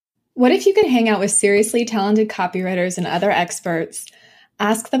What if you could hang out with seriously talented copywriters and other experts,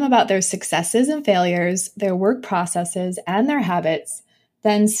 ask them about their successes and failures, their work processes, and their habits,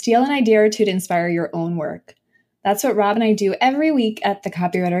 then steal an idea or two to inspire your own work? That's what Rob and I do every week at the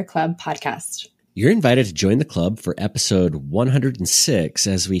Copywriter Club podcast. You're invited to join the club for episode 106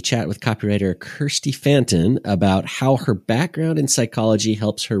 as we chat with copywriter Kirsty Fanton about how her background in psychology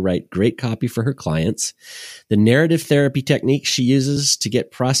helps her write great copy for her clients, the narrative therapy techniques she uses to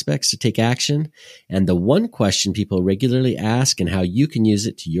get prospects to take action, and the one question people regularly ask and how you can use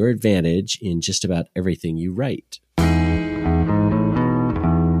it to your advantage in just about everything you write.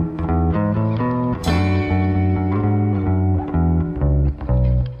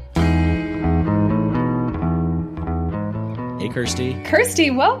 Kirsty. Kirsty,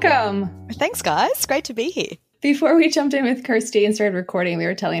 welcome. Thanks, guys. Great to be here. Before we jumped in with Kirsty and started recording, we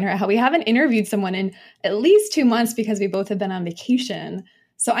were telling her how we haven't interviewed someone in at least 2 months because we both have been on vacation.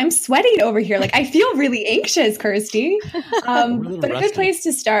 So I'm sweating over here. Like, I feel really anxious, Kirsty. But a good place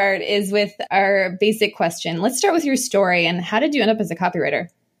to start is with our basic question. Let's start with your story and how did you end up as a copywriter?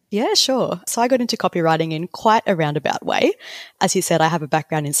 Yeah, sure. So I got into copywriting in quite a roundabout way. As you said, I have a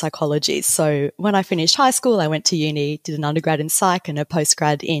background in psychology. So when I finished high school, I went to uni, did an undergrad in psych and a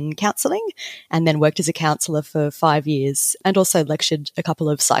postgrad in counselling, and then worked as a counsellor for 5 years and also lectured a couple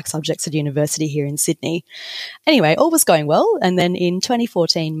of psych subjects at university here in Sydney. Anyway, all was going well. And then in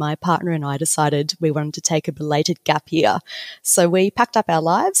 2014, my partner and I decided we wanted to take a belated gap year. So we packed up our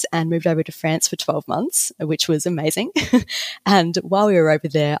lives and moved over to France for 12 months, which was amazing. And while we were over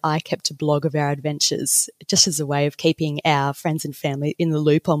there, I kept a blog of our adventures just as a way of keeping our friends and family in the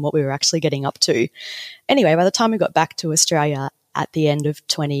loop on what we were actually getting up to. Anyway, by the time we got back to Australia at the end of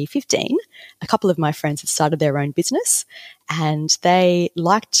 2015, a couple of my friends had started their own business and they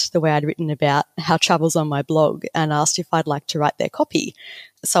liked the way I'd written about how travel's on my blog and asked if I'd like to write their copy.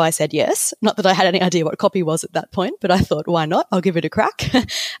 So I said yes. Not that I had any idea what copy was at that point, but I thought, why not? I'll give it a crack. And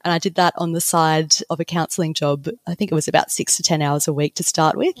I did that on the side of a counselling job. I think it was about 6 to 10 hours a week to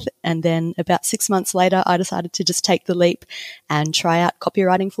start with. And then about 6 months later, I decided to just take the leap and try out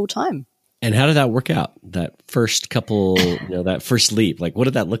copywriting full time. And how did that work out? That first couple, that first leap, like what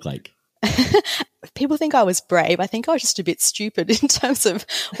did that look like? People think I was brave. I think I was just a bit stupid in terms of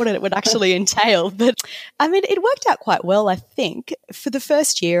what it would actually entail. But I mean, it worked out quite well, I think. For the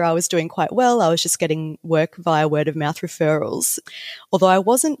first year, I was doing quite well. I was just getting work via word of mouth referrals. Although I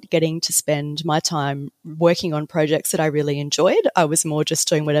wasn't getting to spend my time working on projects that I really enjoyed. I was more just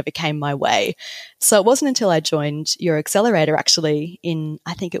doing whatever came my way. So it wasn't until I joined your accelerator actually in,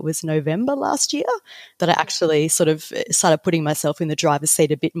 I think it was November last year, that I actually sort of started putting myself in the driver's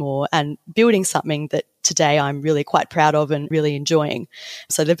seat a bit more and building something that today I'm really quite proud of and really enjoying.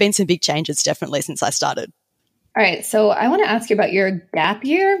 So there have been some big changes definitely since I started. All right. So I want to ask you about your gap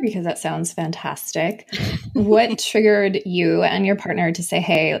year because that sounds fantastic. What triggered you and your partner to say,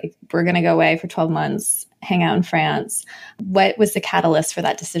 hey, we're going to go away for 12 months, hang out in France? What was the catalyst for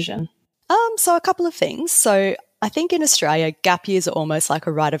that decision? So a couple of things. So I think in Australia, gap years are almost like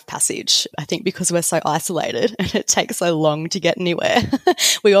a rite of passage. I think because we're so isolated and it takes so long to get anywhere,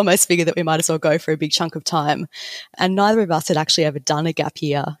 we almost figure that we might as well go for a big chunk of time. And neither of us had actually ever done a gap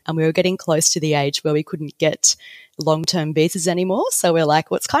year. And we were getting close to the age where we couldn't get long-term visas anymore. So we're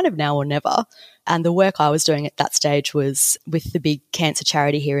like, well, it's kind of now or never. And the work I was doing at that stage was with the big cancer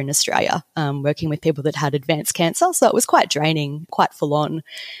charity here in Australia, working with people that had advanced cancer. So it was quite draining, quite full on.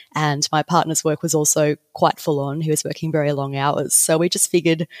 And my partner's work was also quite full on. He was working very long hours. So we just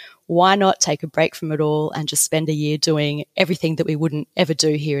figured, why not take a break from it all and just spend a year doing everything that we wouldn't ever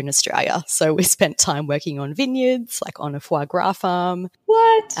do here in Australia? So we spent time working on vineyards, like on a foie gras farm.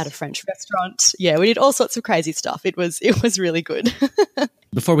 What? At a French restaurant. Yeah, we did all sorts of crazy stuff. It was really good.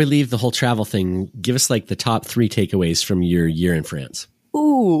 Before we leave the whole travel thing, give us like the top 3 takeaways from your year in France.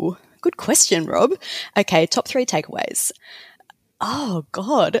 Ooh, good question, Rob. Okay, top 3 takeaways. Oh,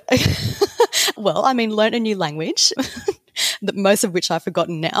 God. Well, I mean, learn a new language, most of which I've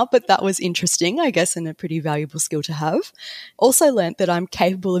forgotten now, but that was interesting, I guess, and a pretty valuable skill to have. Also learnt that I'm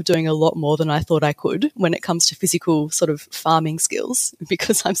capable of doing a lot more than I thought I could when it comes to physical sort of farming skills,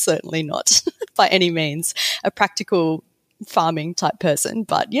 because I'm certainly not by any means a practical farming type person.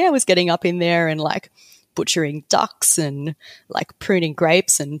 But yeah, I was getting up in there and like butchering ducks and like pruning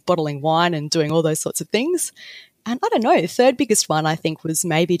grapes and bottling wine and doing all those sorts of things. And I don't know, the third biggest one I think was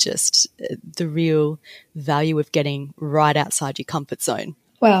maybe just the real value of getting right outside your comfort zone.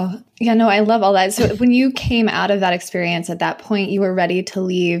 Wow. Yeah, no, I love all that. So when you came out of that experience at that point, you were ready to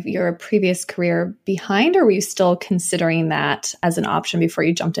leave your previous career behind, or were you still considering that as an option before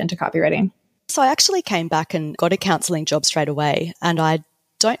you jumped into copywriting? So I actually came back and got a counselling job straight away, and I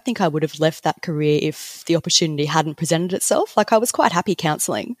don't think I would have left that career if the opportunity hadn't presented itself. Like, I was quite happy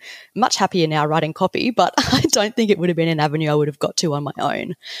counselling, much happier now writing copy, but I don't think it would have been an avenue I would have got to on my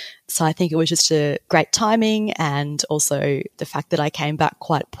own. So I think it was just a great timing, and also the fact that I came back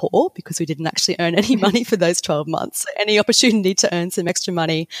quite poor because we didn't actually earn any money for those 12 months. Any opportunity to earn some extra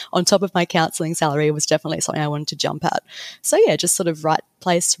money on top of my counselling salary was definitely something I wanted to jump at. So yeah, just sort of right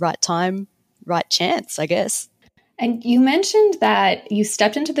place, right time, right chance, I guess. And you mentioned that you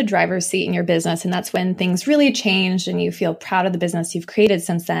stepped into the driver's seat in your business, and that's when things really changed and you feel proud of the business you've created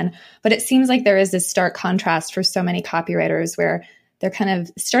since then. But it seems like there is this stark contrast for so many copywriters where they're kind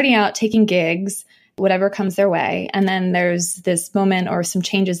of starting out taking gigs, whatever comes their way. And then there's this moment or some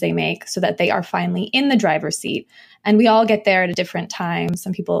changes they make so that they are finally in the driver's seat. And we all get there at a different time.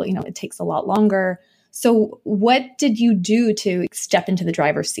 Some people, it takes a lot longer. So what did you do to step into the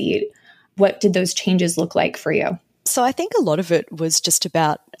driver's seat? What did those changes look like for you? So I think a lot of it was just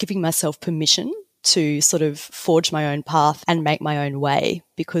about giving myself permission to sort of forge my own path and make my own way,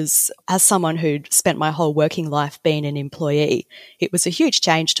 because as someone who'd spent my whole working life being an employee, it was a huge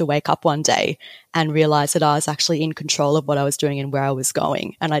change to wake up one day and realize that I was actually in control of what I was doing and where I was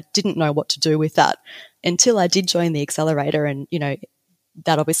going. And I didn't know what to do with that until I did join the accelerator. And,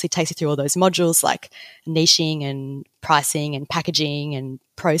 that obviously takes you through all those modules like niching and pricing and packaging and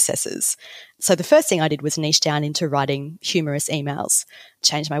processes. So the first thing I did was niche down into writing humorous emails,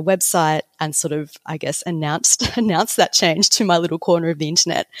 change my website, and sort of, I guess, announce that change to my little corner of the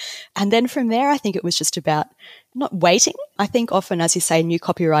internet. And then from there, I think it was just about not waiting. I think often, as you say, new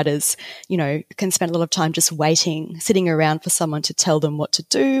copywriters, can spend a lot of time just waiting, sitting around for someone to tell them what to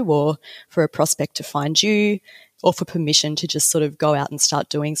do, or for a prospect to find you, or for permission to just sort of go out and start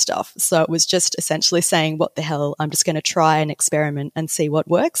doing stuff. So it was just essentially saying, what the hell, I'm just going to try and experiment and see what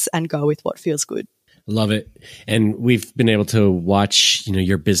works and go with what feels good. Love it. And we've been able to watch,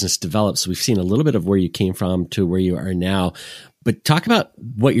 your business develop. So we've seen a little bit of where you came from to where you are now. But talk about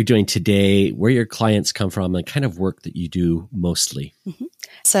what you're doing today, where your clients come from, and the kind of work that you do mostly. Mm-hmm.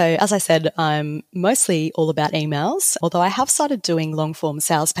 So as I said, I'm mostly all about emails, although I have started doing long form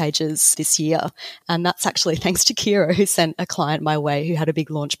sales pages this year. And that's actually thanks to Kira, who sent a client my way who had a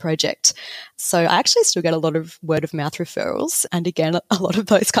big launch project. So I actually still get a lot of word of mouth referrals. And again, a lot of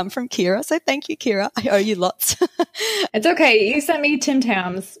those come from Kira. So thank you, Kira. I owe you lots. It's okay. You sent me Tim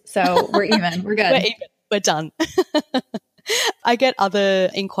Tams. So we're even. We're good. We're even. We're done. I get other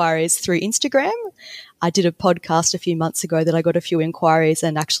inquiries through Instagram. I did a podcast a few months ago that I got a few inquiries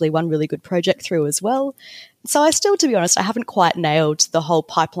and actually one really good project through as well. So I still, to be honest, I haven't quite nailed the whole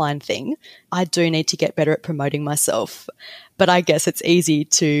pipeline thing. I do need to get better at promoting myself. But I guess it's easy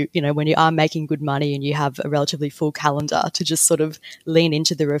to, when you are making good money and you have a relatively full calendar, to just sort of lean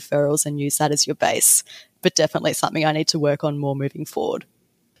into the referrals and use that as your base. But definitely something I need to work on more moving forward.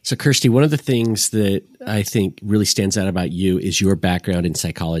 So Kirsty, one of the things that I think really stands out about you is your background in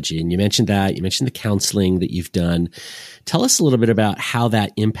psychology. And you mentioned the counseling that you've done. Tell us a little bit about how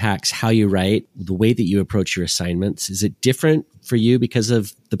that impacts how you write, the way that you approach your assignments. Is it different for you because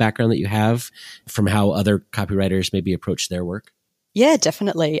of the background that you have from how other copywriters maybe approach their work? Yeah,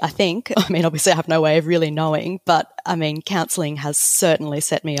 definitely. I think, obviously I have no way of really knowing, but counseling has certainly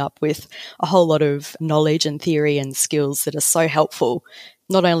set me up with a whole lot of knowledge and theory and skills that are so helpful,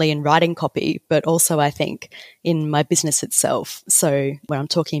 not only in writing copy, but also I think in my business itself. So when I'm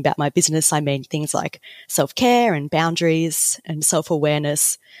talking about my business, I mean things like self-care and boundaries and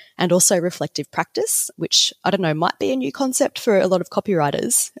self-awareness, and also reflective practice, which I don't know, might be a new concept for a lot of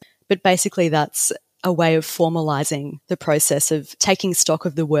copywriters, but basically that's a way of formalizing the process of taking stock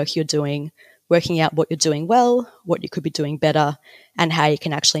of the work you're doing, working out what you're doing well, what you could be doing better, and how you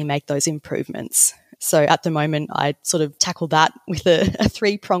can actually make those improvements. So at the moment, I sort of tackle that with a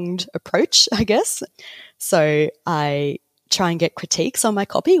three-pronged approach, I guess. So I try and get critiques on my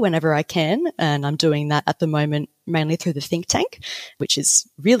copy whenever I can, and I'm doing that at the moment mainly through the think tank, which is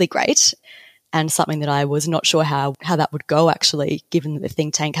really great. And something that I was not sure how that would go, actually, given that the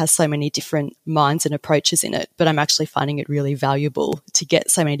think tank has so many different minds and approaches in it. But I'm actually finding it really valuable to get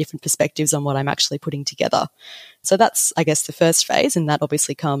so many different perspectives on what I'm actually putting together. So that's, I guess, the first phase. And that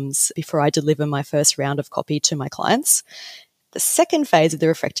obviously comes before I deliver my first round of copy to my clients. The second phase of the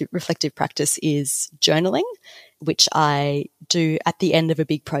reflective practice is journaling, which I do at the end of a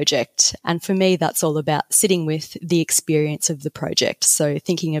big project. And for me, that's all about sitting with the experience of the project. So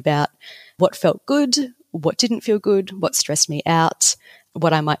thinking about what felt good, what didn't feel good, what stressed me out,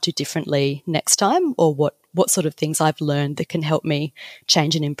 what I might do differently next time, or what sort of things I've learned that can help me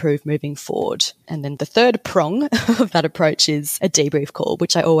change and improve moving forward. And then the third prong of that approach is a debrief call,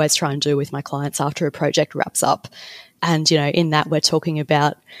 which I always try and do with my clients after a project wraps up. And, in that we're talking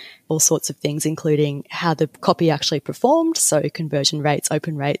about all sorts of things, including how the copy actually performed, so conversion rates,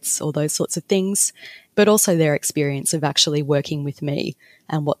 open rates, all those sorts of things, but also their experience of actually working with me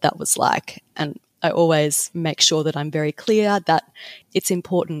and what that was like. And I always make sure that I'm very clear that it's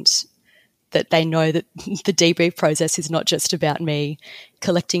important that they know that the debrief process is not just about me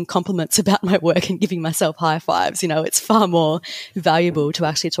collecting compliments about my work and giving myself high fives. It's far more valuable to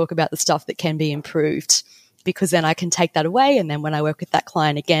actually talk about the stuff that can be improved, because then I can take that away. And then when I work with that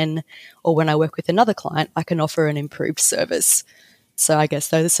client again, or when I work with another client, I can offer an improved service. So I guess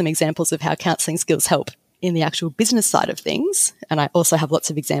those are some examples of how counselling skills help in the actual business side of things. And I also have lots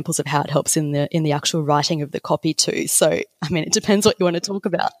of examples of how it helps in the actual writing of the copy too. So, it depends what you want to talk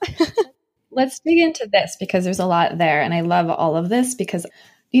about. Let's dig into this, because there's a lot there. And I love all of this because,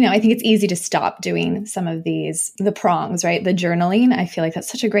 I think it's easy to stop doing some of the prongs, right? The journaling. I feel like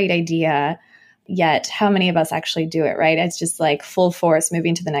that's such a great idea. Yet how many of us actually do it, right? It's just like full force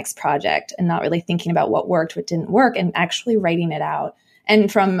moving to the next project and not really thinking about what worked, what didn't work, and actually writing it out.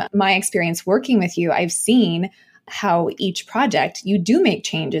 And from my experience working with you, I've seen how each project you do make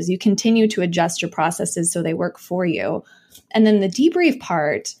changes. You continue to adjust your processes so they work for you. And then the debrief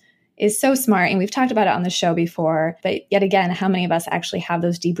part is so smart. And we've talked about it on the show before, but yet again, how many of us actually have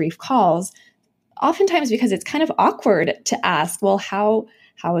those debrief calls? Oftentimes because it's kind of awkward to ask, well, how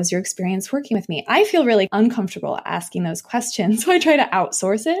was your experience working with me? I feel really uncomfortable asking those questions. So I try to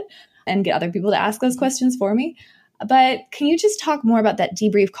outsource it and get other people to ask those questions for me. But can you just talk more about that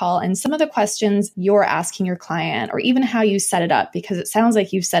debrief call and some of the questions you're asking your client, or even how you set it up? Because it sounds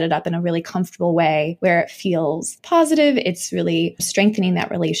like you've set it up in a really comfortable way where it feels positive. It's really strengthening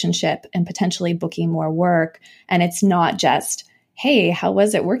that relationship and potentially booking more work. And it's not just, hey, how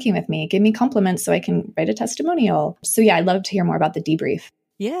was it working with me? Give me compliments so I can write a testimonial. So yeah, I'd love to hear more about the debrief.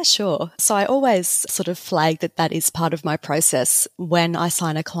 Yeah, sure. So I always sort of flag that is part of my process when I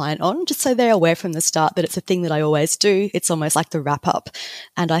sign a client on, just so they're aware from the start that it's a thing that I always do. It's almost like the wrap up.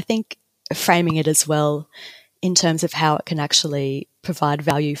 And I think framing it as well in terms of how it can actually provide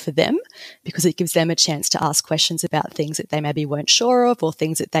value for them, because it gives them a chance to ask questions about things that they maybe weren't sure of, or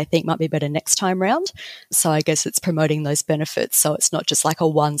things that they think might be better next time round. So I guess it's promoting those benefits. So it's not just like a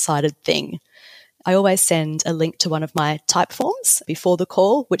one-sided thing. I always send a link to one of my type forms before the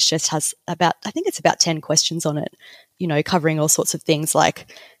call, which just has about 10 questions on it, covering all sorts of things like,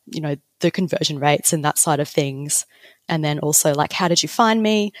 the conversion rates and that side of things. And then also like, how did you find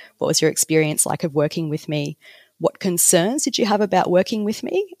me? What was your experience like of working with me? What concerns did you have about working with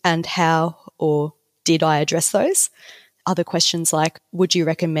me? And how or did I address those? Other questions like, would you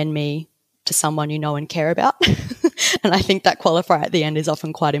recommend me to someone you know and care about? And I think that qualifier at the end is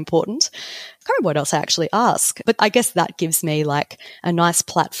often quite important. I can't remember what else I actually ask, but I guess that gives me like a nice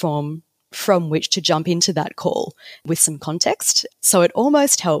platform from which to jump into that call with some context. So it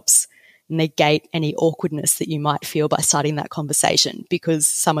almost helps negate any awkwardness that you might feel by starting that conversation, because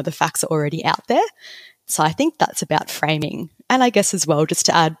some of the facts are already out there. So I think that's about framing. And I guess as well, just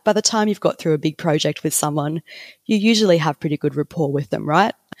to add, by the time you've got through a big project with someone, you usually have pretty good rapport with them,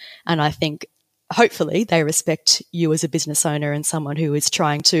 right? And I think hopefully they respect you as a business owner and someone who is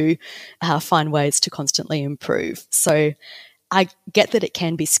trying to find ways to constantly improve. So I get that it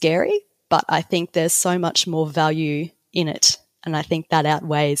can be scary, but I think there's so much more value in it. And I think that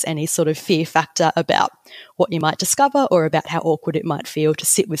outweighs any sort of fear factor about what you might discover or about how awkward it might feel to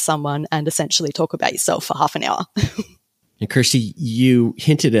sit with someone and essentially talk about yourself for half an hour. And Kirsty, you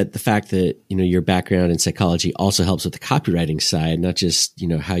hinted at the fact that, your background in psychology also helps with the copywriting side, not just,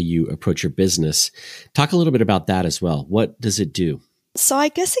 how you approach your business. Talk a little bit about that as well. What does it do? So I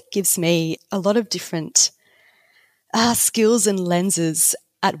guess it gives me a lot of different skills and lenses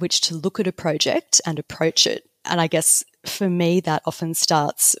at which to look at a project and approach it. And I guess for me, that often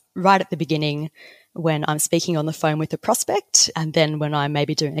starts right at the beginning when I'm speaking on the phone with a prospect, and then when I'm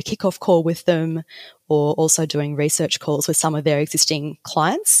maybe doing a kickoff call with them, or also doing research calls with some of their existing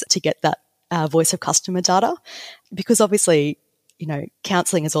clients to get that voice of customer data. Because obviously,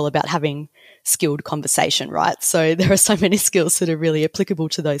 counselling is all about having skilled conversation, right? So there are so many skills that are really applicable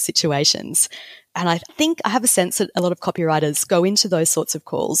to those situations. And I think I have a sense that a lot of copywriters go into those sorts of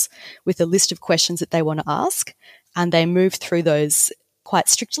calls with a list of questions that they want to ask, and they move through those quite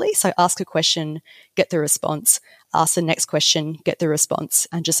strictly. So ask a question, get the response, ask the next question, get the response,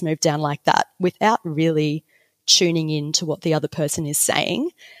 and just move down like that without really tuning in to what the other person is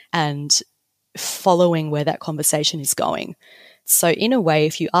saying and following where that conversation is going. So in a way,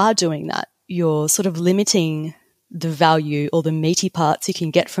 if you are doing that, you're sort of limiting the value or the meaty parts you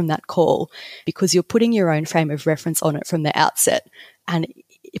can get from that call, because you're putting your own frame of reference on it from the outset. And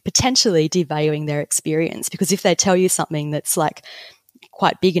potentially devaluing their experience. Because if they tell you something that's like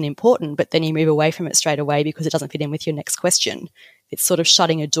quite big and important, but then you move away from it straight away because it doesn't fit in with your next question, it's sort of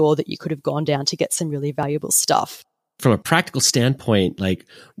shutting a door that you could have gone down to get some really valuable stuff. From a practical standpoint, like,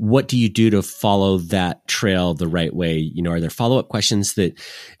 what do you do to follow that trail the right way? You know, are there follow-up questions that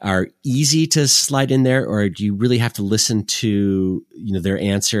are easy to slide in there, or do you really have to listen to, you know, their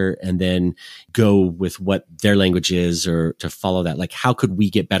answer and then go with what their language is, or to follow that? Like, how could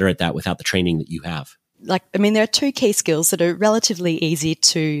we get better at that without the training that you have? Like, I mean, there are two key skills that are relatively easy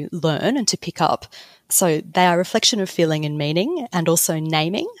to learn and to pick up. So they are reflection of feeling and meaning, and also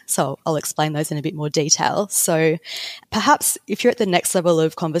naming. So I'll explain those in a bit more detail. So perhaps if you're at the next level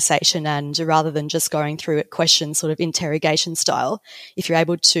of conversation, and rather than just going through a question sort of interrogation style, if you're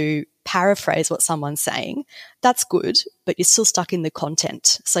able to paraphrase what someone's saying, that's good, but you're still stuck in the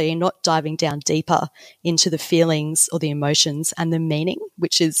content. So you're not diving down deeper into the feelings or the emotions and the meaning,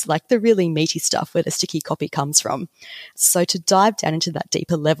 which is like the really meaty stuff where the sticky copy comes from. So to dive down into that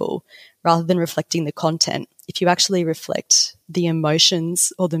deeper level, rather than reflecting the content, if you actually reflect the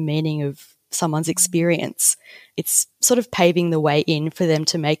emotions or the meaning of someone's experience, it's sort of paving the way in for them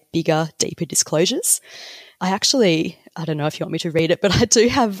to make bigger, deeper disclosures. I don't know if you want me to read it, but I do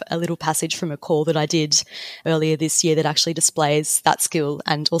have a little passage from a call that I did earlier this year that actually displays that skill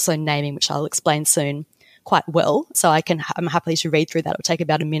and also naming, which I'll explain soon, quite well. So I'm happy to read through that. It'll take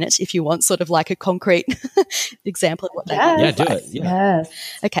about a minute if you want sort of like a concrete example of what that is. Yeah, do it. Yeah. Yes.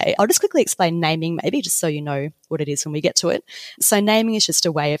 Okay, I'll just quickly explain naming maybe, just so you know what it is when we get to it. So naming is just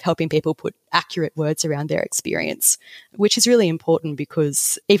a way of helping people put accurate words around their experience, which is really important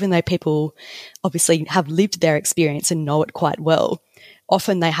because even though people obviously have lived their experience and know it quite well,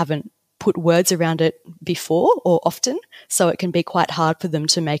 often they haven't put words around it before or often, so it can be quite hard for them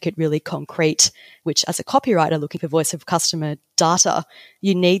to make it really concrete, which as a copywriter looking for voice of customer data,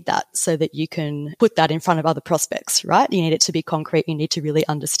 you need that so that you can put that in front of other prospects, right? You need it to be concrete. You need to really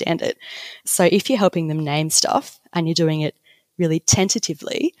understand it. So if you're helping them name stuff and you're doing it really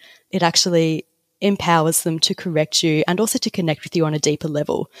tentatively, it actually empowers them to correct you and also to connect with you on a deeper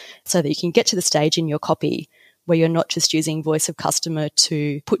level so that you can get to the stage in your copy where you're not just using voice of customer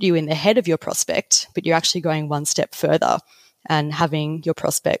to put you in the head of your prospect, but you're actually going one step further and having your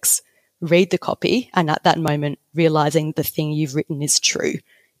prospects read the copy and at that moment realizing the thing you've written is true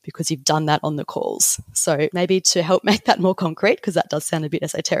because you've done that on the calls. So maybe to help make that more concrete, because that does sound a bit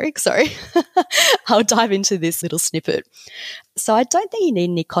esoteric, sorry, I'll dive into this little snippet. So I don't think you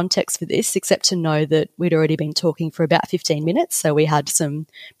need any context for this except to know that we'd already been talking for about 15 minutes, so we had some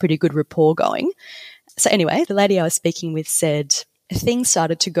pretty good rapport going. So anyway, the lady I was speaking with said, things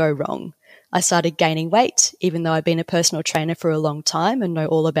started to go wrong. I started gaining weight, even though I've been a personal trainer for a long time and know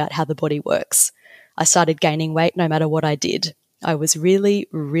all about how the body works. I started gaining weight no matter what I did. I was really,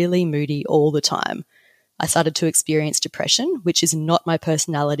 really moody all the time. I started to experience depression, which is not my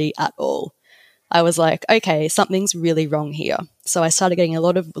personality at all. I was like, okay, something's really wrong here. So I started getting a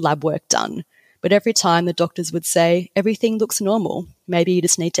lot of lab work done. But every time the doctors would say, everything looks normal. Maybe you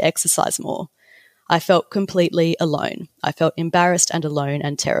just need to exercise more. I felt completely alone. I felt embarrassed and alone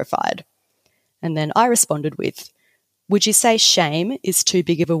and terrified. And then I responded with, would you say shame is too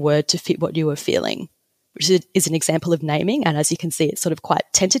big of a word to fit what you were feeling? Which is an example of naming. And as you can see, it's sort of quite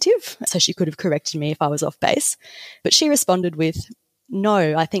tentative. So she could have corrected me if I was off base. But she responded with,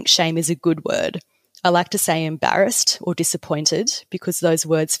 no, I think shame is a good word. I like to say embarrassed or disappointed because those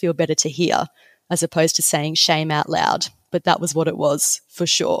words feel better to hear as opposed to saying shame out loud. But that was what it was, for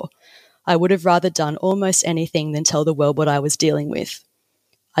sure. I would have rather done almost anything than tell the world what I was dealing with.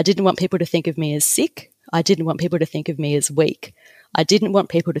 I didn't want people to think of me as sick. I didn't want people to think of me as weak. I didn't want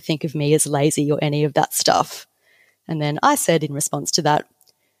people to think of me as lazy or any of that stuff. And then I said in response to that,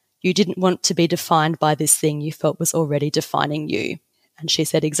 you didn't want to be defined by this thing you felt was already defining you. And she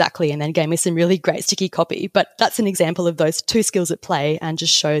said exactly, and then gave me some really great sticky copy. But that's an example of those two skills at play and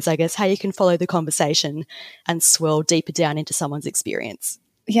just shows, I guess, how you can follow the conversation and swirl deeper down into someone's experience.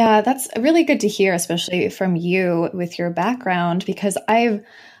 Yeah, that's really good to hear, especially from you with your background, because I've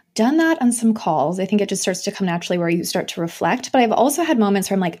done that on some calls. I think it just starts to come naturally where you start to reflect. But I've also had moments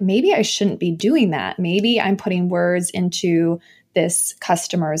where I'm like, maybe I shouldn't be doing that. Maybe I'm putting words into this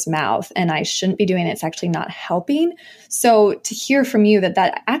customer's mouth and I shouldn't be doing it. It's actually not helping. So to hear from you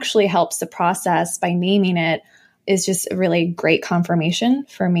that actually helps the process by naming it is just a really great confirmation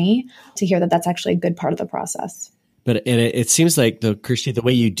for me to hear that that's actually a good part of the process. But it seems like, though, Kirsty, the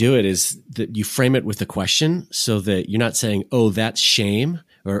way you do it is that you frame it with a question so that you're not saying, oh, that's shame,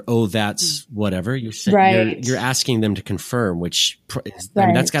 or, oh, that's whatever. You're saying, right. You're asking them to confirm, which is, I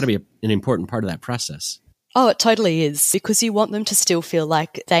mean, that's got to be an important part of that process. Oh, it totally is, because you want them to still feel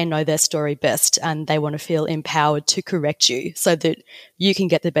like they know their story best and they want to feel empowered to correct you so that you can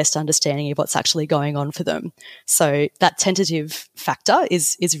get the best understanding of what's actually going on for them. So that tentative factor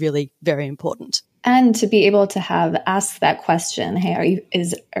is really very important. And to be able to have asked that question, hey,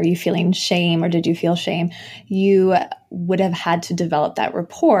 are you feeling shame or did you feel shame? You would have had to develop that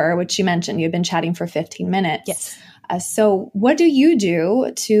rapport, which you mentioned. You've been chatting for 15 minutes. Yes. So what do you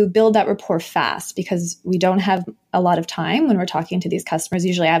do to build that rapport fast? Because we don't have a lot of time when we're talking to these customers.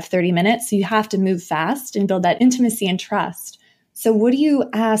 Usually I have 30 minutes. So you have to move fast and build that intimacy and trust. So what do you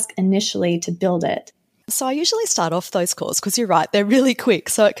ask initially to build it? So I usually start off those calls because you're right, they're really quick.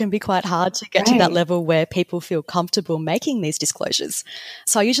 So it can be quite hard to get to that level where people feel comfortable making these disclosures.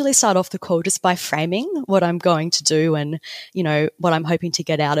 So I usually start off the call just by framing what I'm going to do and, what I'm hoping to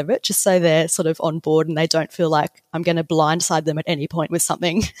get out of it, just so they're sort of on board and they don't feel like I'm going to blindside them at any point with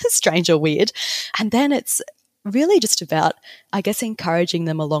something strange or weird. And then it's really just about, I guess, encouraging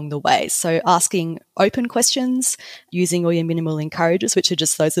them along the way. So asking open questions, using all your minimal encouragers, which are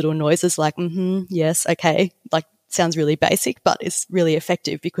just those little noises like, yes, okay, like sounds really basic, but it's really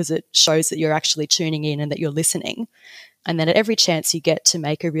effective because it shows that you're actually tuning in and that you're listening. And then at every chance you get to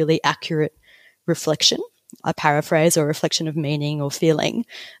make a really accurate reflection, a paraphrase or a reflection of meaning or feeling,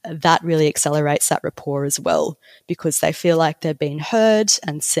 that really accelerates that rapport as well, because they feel like they're being heard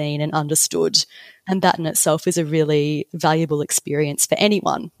and seen and understood. And that in itself is a really valuable experience for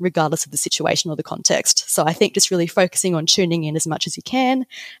anyone, regardless of the situation or the context. So I think just really focusing on tuning in as much as you can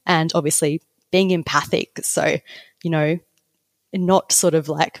and obviously being empathic. So, not sort of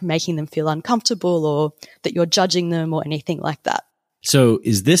like making them feel uncomfortable or that you're judging them or anything like that. So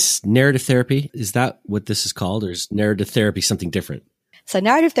is this narrative therapy? Is that what this is called, or is narrative therapy something different? So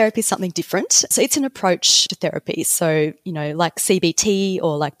narrative therapy is something different. So it's an approach to therapy. So, like CBT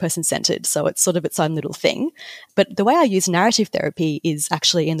or like person-centered. So it's sort of its own little thing. But the way I use narrative therapy is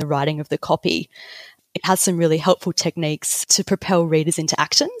actually in the writing of the copy. It has some really helpful techniques to propel readers into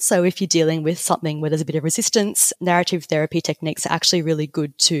action. So if you're dealing with something where there's a bit of resistance, narrative therapy techniques are actually really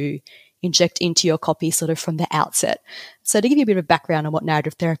good to inject into your copy sort of from the outset. So to give you a bit of background on what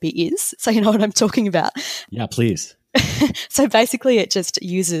narrative therapy is, so you know what I'm talking about. Yeah, please. So basically it just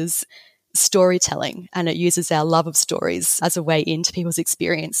uses storytelling and it uses our love of stories as a way into people's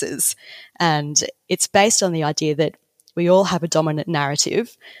experiences. And it's based on the idea that we all have a dominant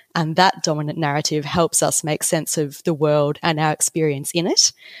narrative, and that dominant narrative helps us make sense of the world and our experience in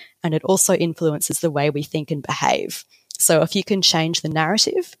it. And it also influences the way we think and behave. So if you can change the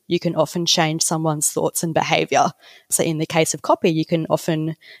narrative, you can often change someone's thoughts and behavior. So in the case of copy, you can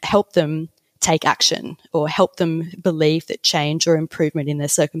often help them take action or help them believe that change or improvement in their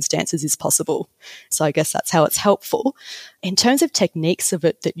circumstances is possible. So I guess that's how it's helpful. In terms of techniques of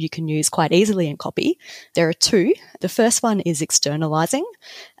it that you can use quite easily in copy, there are two. The first one is externalizing,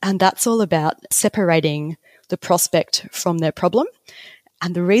 and that's all about separating the prospect from their problem.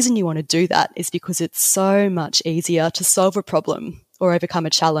 And the reason you want to do that is because it's so much easier to solve a problem or overcome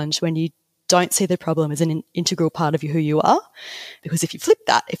a challenge when you don't see the problem as an integral part of who you are. Because if you flip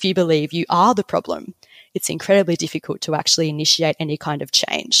that, if you believe you are the problem, it's incredibly difficult to actually initiate any kind of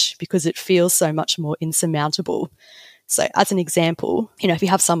change because it feels so much more insurmountable. So as an example, if you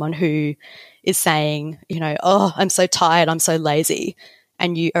have someone who is saying, oh, I'm so tired, I'm so lazy,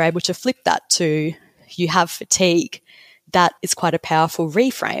 and you are able to flip that to you have fatigue, that is quite a powerful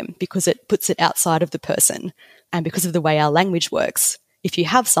reframe because it puts it outside of the person. And because of the way our language works, if you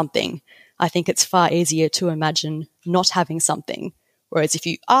have something, I think it's far easier to imagine not having something. Whereas if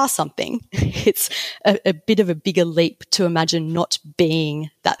you are something, it's a bit of a bigger leap to imagine not being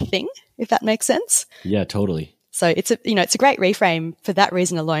that thing, if that makes sense. Yeah, totally. So it's a great reframe for that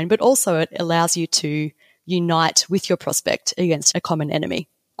reason alone, but also it allows you to unite with your prospect against a common enemy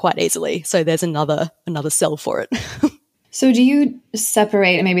quite easily. So there's another sell for it. So do you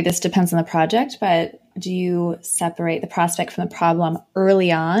separate, and maybe this depends on the project, but do you separate the prospect from the problem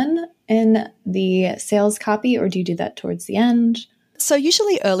early on in the sales copy, or do you do that towards the end? So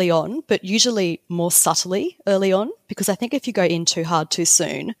usually early on, but usually more subtly early on, because I think if you go in too hard too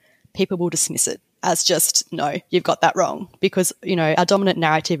soon, people will dismiss it as just, no, you've got that wrong. Because, our dominant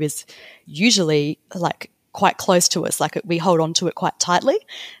narrative is usually like quite close to us, like we hold on to it quite tightly.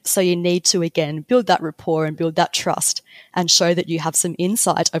 So you need to, again, build that rapport and build that trust and show that you have some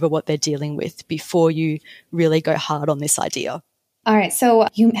insight over what they're dealing with before you really go hard on this idea. All right. So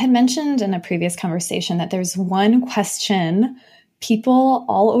you had mentioned in a previous conversation that there's one question people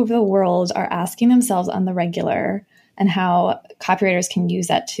all over the world are asking themselves on the regular, and how copywriters can use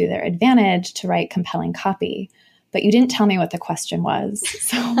that to their advantage to write compelling copy. But you didn't tell me what the question was.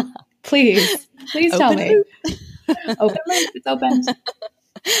 So Please tell me. Open loop, it's open.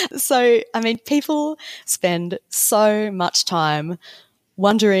 So, I mean, people spend so much time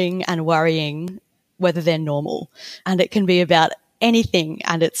wondering and worrying whether they're normal. And it can be about anything.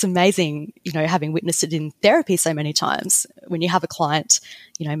 And it's amazing, having witnessed it in therapy so many times, when you have a client,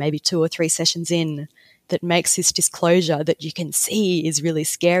 maybe 2 or 3 sessions in, that makes this disclosure that you can see is really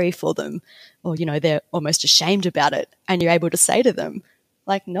scary for them, or, they're almost ashamed about it. And you're able to say to them,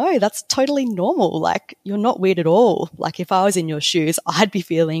 like, no, that's totally normal. Like, you're not weird at all. Like, if I was in your shoes, I'd be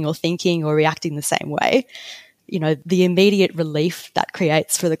feeling or thinking or reacting the same way. The immediate relief that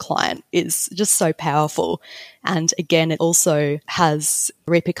creates for the client is just so powerful. And again, it also has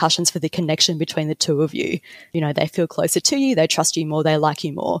repercussions for the connection between the two of you. They feel closer to you, they trust you more, they like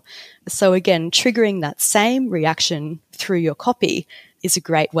you more. So again, triggering that same reaction through your copy is a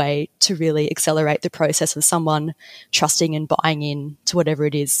great way to really accelerate the process of someone trusting and buying in to whatever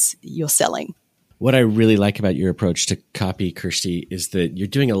it is you're selling. What I really like about your approach to copy, Kirsty, is that you're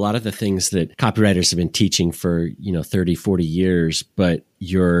doing a lot of the things that copywriters have been teaching for, 30, 40 years, but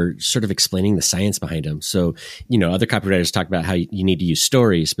you're sort of explaining the science behind them. So, other copywriters talk about how you need to use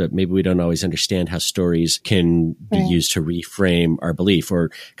stories, but maybe we don't always understand how stories can be used to reframe our belief. Or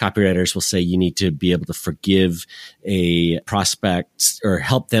copywriters will say you need to be able to forgive a prospect or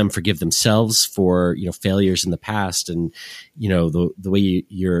help them forgive themselves for, failures in the past. And, the way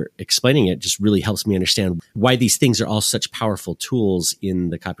you're explaining it just really helps me understand why these things are all such powerful tools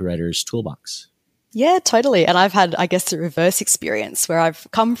in the copywriter's toolbox. Yeah, totally. And I've had, I guess, the reverse experience where I've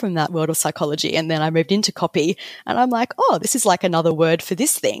come from that world of psychology and then I moved into copy and I'm like, oh, this is like another word for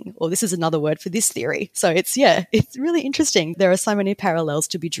this thing, or this is another word for this theory. So it's really interesting. There are so many parallels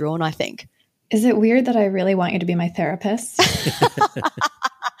to be drawn, I think. Is it weird that I really want you to be my therapist?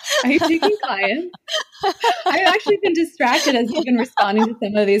 Are you taking clients? I've actually been distracted as you've been responding to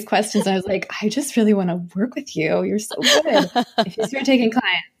some of these questions. I was like, I just really want to work with you. You're so good. If you start taking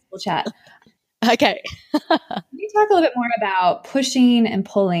clients, we'll chat. Okay. Can you talk a little bit more about pushing and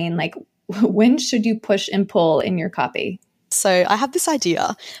pulling? Like, when should you push and pull in your copy? So I have this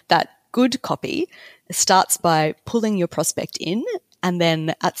idea that good copy starts by pulling your prospect in, and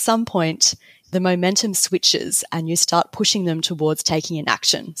then at some point the momentum switches and you start pushing them towards taking an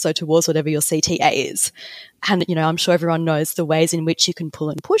action. So towards whatever your CTA is. And, I'm sure everyone knows the ways in which you can pull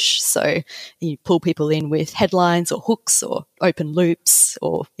and push. So you pull people in with headlines or hooks or open loops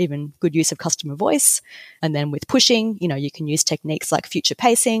or even good use of customer voice. And then with pushing, you can use techniques like future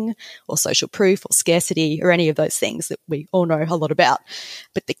pacing or social proof or scarcity or any of those things that we all know a lot about.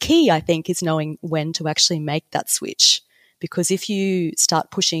 But the key, I think, is knowing when to actually make that switch. Because if you start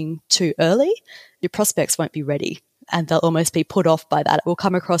pushing too early, your prospects won't be ready and they'll almost be put off by that. It will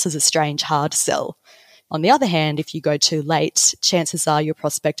come across as a strange, hard sell. On the other hand, if you go too late, chances are your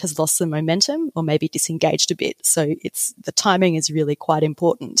prospect has lost some momentum or maybe disengaged a bit. So the timing is really quite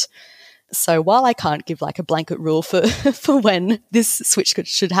important. So while I can't give like a blanket rule for when this switch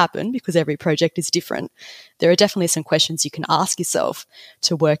should happen, because every project is different, there are definitely some questions you can ask yourself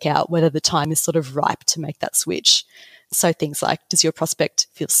to work out whether the time is sort of ripe to make that switch. So things like, does your prospect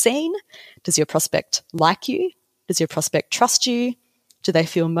feel seen? Does your prospect like you? Does your prospect trust you? Do they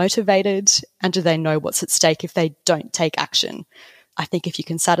feel motivated? And do they know what's at stake if they don't take action? I think if you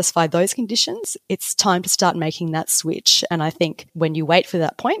can satisfy those conditions, it's time to start making that switch. And I think when you wait for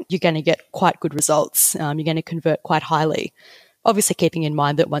that point, you're going to get quite good results. You're going to convert quite highly. Obviously, keeping in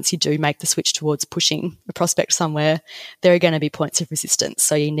mind that once you do make the switch towards pushing a prospect somewhere, there are going to be points of resistance.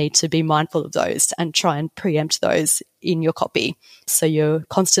 So you need to be mindful of those and try and preempt those in your copy. So you're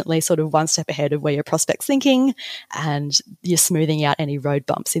constantly sort of one step ahead of where your prospect's thinking and you're smoothing out any road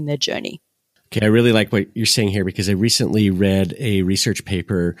bumps in their journey. Okay, I really like what you're saying here because I recently read a research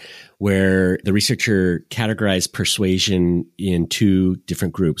paper where the researcher categorized persuasion in 2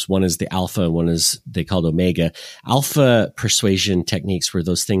 different groups. One is the alpha, one is they called omega. Alpha persuasion techniques were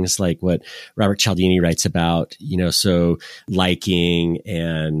those things like what Robert Cialdini writes about, so liking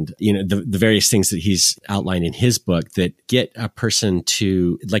and, the various things that he's outlined in his book that get a person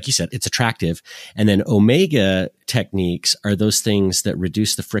to, like you said, it's attractive. And then omega techniques are those things that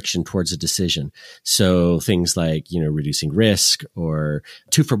reduce the friction towards a decision. So things like, reducing risk or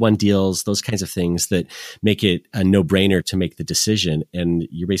 2-for-1 deals, those kinds of things that make it a no-brainer to make the decision. And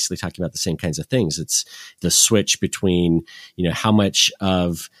you're basically talking about the same kinds of things. It's the switch between, how much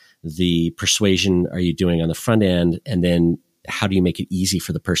of the persuasion are you doing on the front end? And then how do you make it easy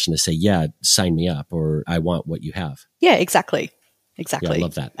for the person to say, yeah, sign me up, or I want what you have? Yeah, exactly. Exactly. Yeah, I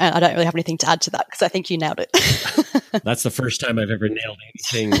love that. And I don't really have anything to add to that because I think you nailed it. That's the first time I've ever nailed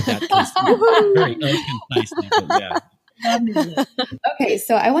anything that very unconcisely. But yeah. Okay,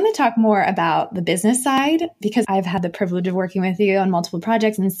 so I want to talk more about the business side because I've had the privilege of working with you on multiple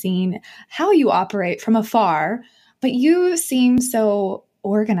projects and seeing how you operate from afar, but you seem so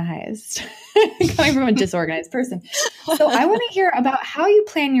organized, coming from a disorganized person. So I want to hear about how you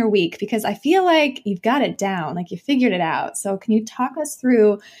plan your week because I feel like you've got it down, like you figured it out. So can you talk us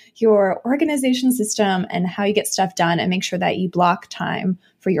through your organization system and how you get stuff done and make sure that you block time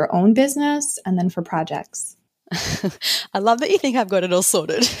for your own business and then for projects? I love that you think I've got it all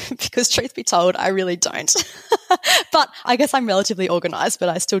sorted because truth be told, I really don't. But I guess I'm relatively organized, but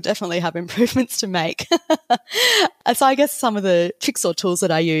I still definitely have improvements to make. And so I guess some of the tricks or tools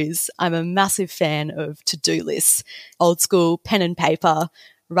that I use, I'm a massive fan of to-do lists, old school pen and paper,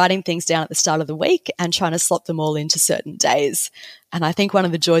 writing things down at the start of the week and trying to slot them all into certain days. And I think one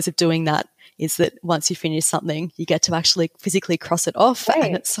of the joys of doing that is that once you finish something, you get to actually physically cross it off, right.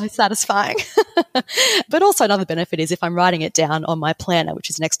 And it's so satisfying. But also another benefit is if I'm writing it down on my planner,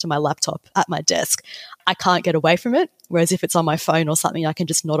 which is next to my laptop at my desk, I can't get away from it. Whereas if it's on my phone or something, I can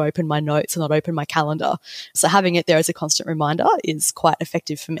just not open my notes or not open my calendar. So having it there as a constant reminder is quite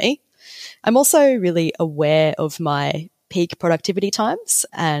effective for me. I'm also really aware of my peak productivity times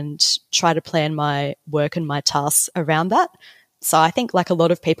and try to plan my work and my tasks around that. So I think like a lot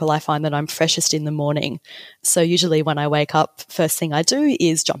of people, I find that I'm freshest in the morning. So usually when I wake up, first thing I do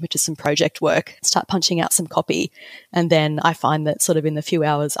is jump into some project work, start punching out some copy. And then I find that sort of in the few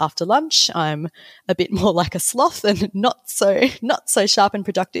hours after lunch, I'm a bit more like a sloth and not so sharp and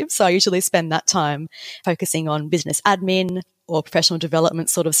productive. So I usually spend that time focusing on business admin or professional development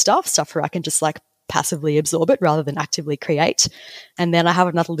sort of stuff where I can just like passively absorb it rather than actively create. And then I have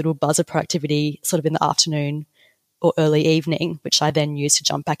another little buzz of productivity sort of in the afternoon or early evening, which I then use to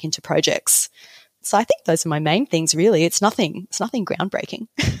jump back into projects. So I think those are my main things, really. It's nothing groundbreaking.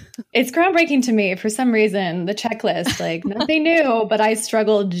 It's groundbreaking to me for some reason, the checklist, like nothing new, but I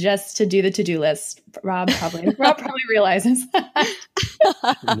struggled just to do the to-do list. Rob probably realizes.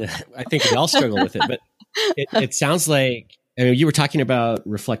 I think we all struggle with it, but it sounds like, I mean, you were talking about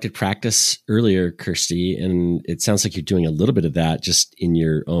reflective practice earlier, Kirsty, and it sounds like you're doing a little bit of that just in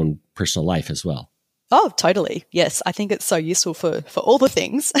your own personal life as well. Oh, totally. Yes. I think it's so useful for all the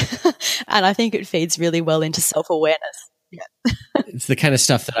things. And I think it feeds really well into self-awareness. Yeah. It's the kind of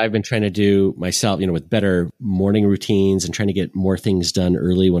stuff that I've been trying to do myself, with better morning routines and trying to get more things done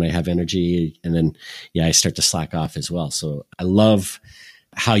early when I have energy. And then, I start to slack off as well. So I love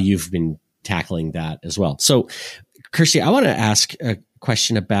how you've been tackling that as well. So Kirsty, I want to ask a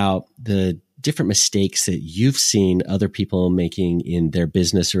question about the different mistakes that you've seen other people making in their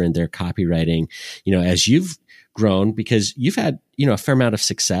business or in their copywriting, as you've grown, because you've had, a fair amount of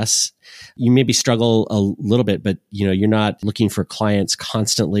success. You maybe struggle a little bit, but, you're not looking for clients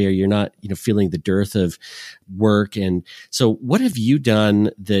constantly, or you're not, feeling the dearth of work. And so what have you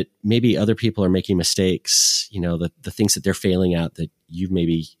done that maybe other people are making mistakes, the things that they're failing at that you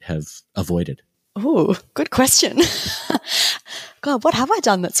maybe have avoided? Oh, good question. God, what have I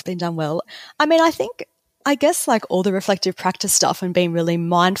done that's been done well? I mean, I guess like all the reflective practice stuff and being really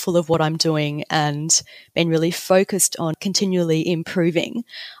mindful of what I'm doing and being really focused on continually improving,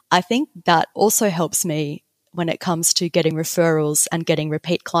 I think that also helps me when it comes to getting referrals and getting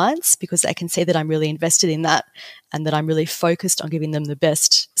repeat clients, because they can see that I'm really invested in that and that I'm really focused on giving them the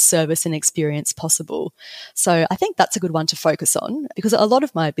best service and experience possible. So I think that's a good one to focus on, because a lot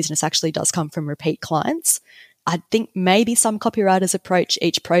of my business actually does come from repeat clients. I think maybe some copywriters approach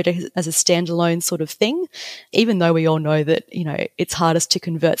each project as a standalone sort of thing, even though we all know that, it's hardest to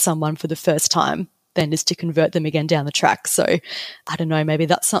convert someone for the first time than is to convert them again down the track. So I don't know, maybe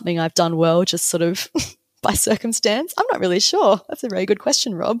that's something I've done well, just sort of by circumstance. I'm not really sure. That's a very good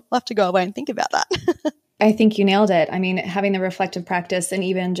question, Rob. I'll have to go away and think about that. I think you nailed it. I mean, having the reflective practice and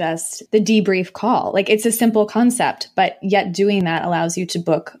even just the debrief call, like it's a simple concept, but yet doing that allows you to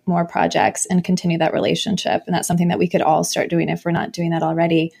book more projects and continue that relationship. And that's something that we could all start doing if we're not doing that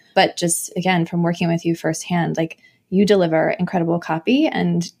already. But just again, from working with you firsthand, like you deliver incredible copy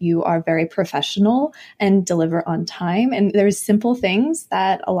and you are very professional and deliver on time. And there's simple things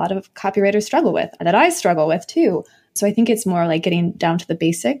that a lot of copywriters struggle with, that I struggle with too. So I think it's more like getting down to the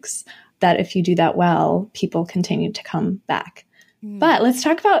basics, that if you do that well, people continue to come back. But let's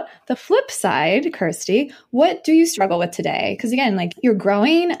talk about the flip side, Kirsty. What do you struggle with today? Because again, like you're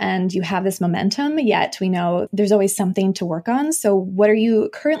growing and you have this momentum, yet we know there's always something to work on. So what are you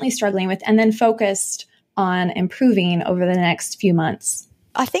currently struggling with and then focused on improving over the next few months?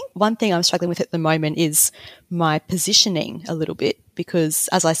 I think one thing I'm struggling with at the moment is my positioning a little bit because,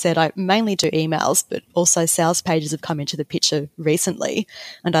 as I said, I mainly do emails, but also sales pages have come into the picture recently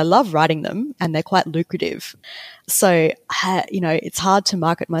and I love writing them and they're quite lucrative. So, it's hard to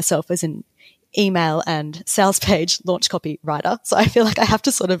market myself as an email and sales page launch copy writer. So I feel like I have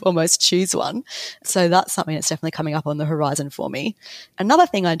to sort of almost choose one. So that's something that's definitely coming up on the horizon for me. Another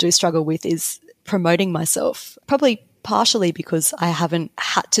thing I do struggle with is promoting myself, probably partially because I haven't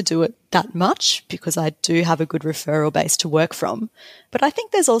had to do it that much because I do have a good referral base to work from. But I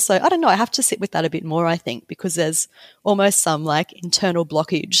think there's also, I don't know, I have to sit with that a bit more, I think, because there's almost some like internal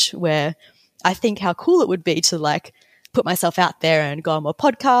blockage where I think how cool it would be to like put myself out there and go on more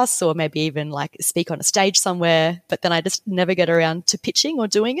podcasts or maybe even like speak on a stage somewhere, but then I just never get around to pitching or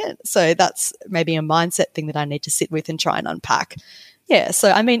doing it. So that's maybe a mindset thing that I need to sit with and try and unpack. Yeah.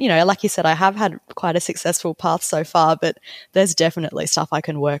 So, I mean, like you said, I have had quite a successful path so far, but there's definitely stuff I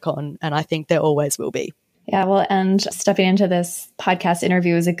can work on. And I think there always will be. Yeah. Well, and stepping into this podcast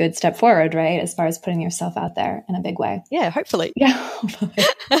interview is a good step forward, right? As far as putting yourself out there in a big way. Yeah, hopefully. Yeah. Hopefully.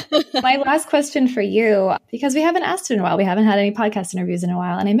 My last question for you, because we haven't asked in a while, we haven't had any podcast interviews in a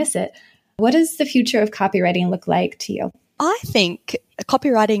while, and I miss it. What does the future of copywriting look like to you? I think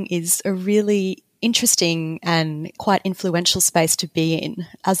copywriting is a really interesting and quite influential space to be in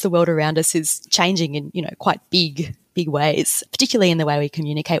as the world around us is changing in, quite big ways, particularly in the way we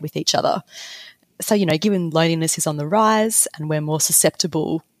communicate with each other. So, given loneliness is on the rise and we're more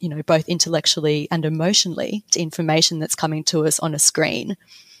susceptible, both intellectually and emotionally to information that's coming to us on a screen,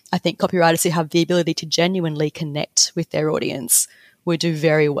 I think copywriters who have the ability to genuinely connect with their audience will do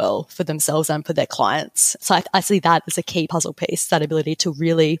very well for themselves and for their clients. So I see that as a key puzzle piece, that ability to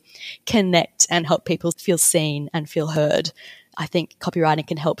really connect and help people feel seen and feel heard. I think copywriting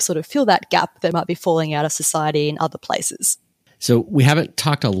can help sort of fill that gap that might be falling out of society in other places. So we haven't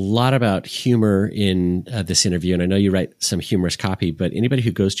talked a lot about humor in this interview, and I know you write some humorous copy, but anybody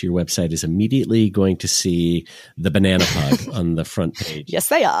who goes to your website is immediately going to see the banana pug on the front page. Yes,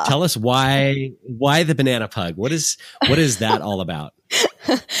 they are. Tell us why the banana pug? What is that all about?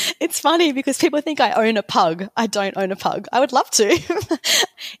 It's funny because people think I own a pug. I don't own a pug. I would love to.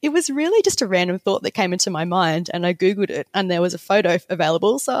 It was really just a random thought that came into my mind and I Googled it and there was a photo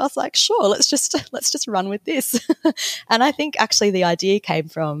available. So I was like, sure, let's just run with this. And I think actually the idea came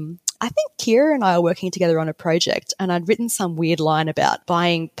from, I think Kira and I are working together on a project and I'd written some weird line about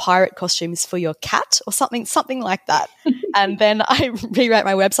buying pirate costumes for your cat or something like that. And then I rewrote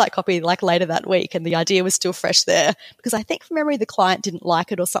my website copy like later that week and the idea was still fresh there because I think from memory the client didn't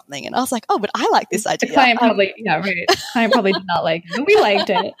like it or something. And I was like, oh, but I like this idea. The client probably, client probably did not like it. We liked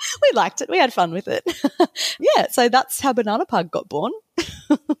it. We liked it. We had fun with it. Yeah. So that's how Banana Pug got born.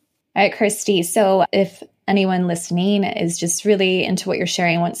 All right, Kirsty. So if anyone listening is just really into what you're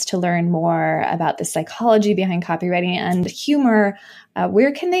sharing, wants to learn more about the psychology behind copywriting and humor,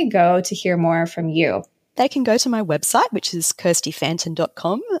 where can they go to hear more from you? They can go to my website, which is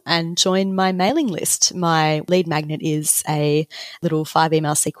kirstyfanton.com, and join my mailing list. My lead magnet is a little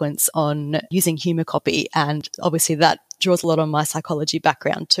 5-email sequence on using humor copy, and obviously that draws a lot on my psychology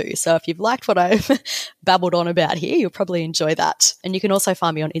background too. So if you've liked what I've babbled on about here, you'll probably enjoy that. And you can also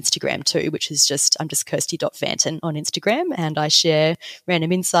find me on Instagram too, which is I'm just kirsty.fanton on Instagram, and I share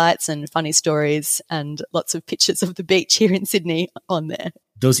random insights and funny stories and lots of pictures of the beach here in Sydney on there.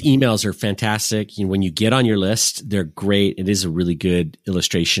 Those emails are fantastic. When you get on your list, they're great. It is a really good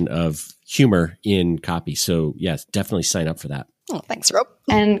illustration of humor in copy. So yes, definitely sign up for that. Oh, thanks, Rob.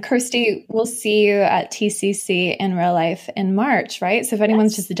 And Kirsty, we'll see you at TCC in real life in March, right? So if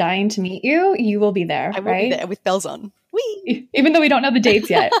anyone's just dying to meet you, you will be there, I will be there with bells on. Whee! Even though we don't know the dates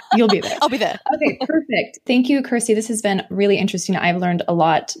yet, you'll be there. I'll be there. Okay, perfect. Thank you, Kirsty. This has been really interesting. I've learned a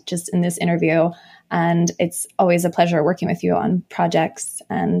lot just in this interview. And it's always a pleasure working with you on projects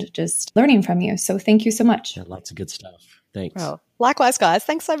and just learning from you. So thank you so much. Yeah, lots of good stuff. Thanks. Well, likewise, guys.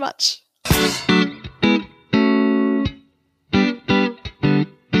 Thanks so much.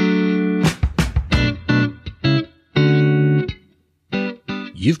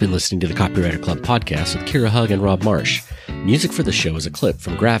 You've been listening to the Copywriter Club podcast with Kira Hug and Rob Marsh. Music for the show is a clip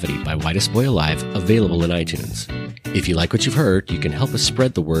from Gravity by Whitest Boy Alive, available in iTunes. If you like what you've heard, you can help us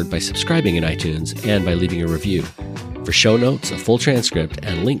spread the word by subscribing in iTunes and by leaving a review. For show notes, a full transcript,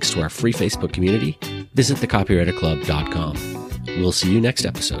 and links to our free Facebook community, visit thecopywriterclub.com. We'll see you next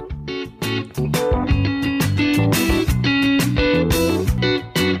episode.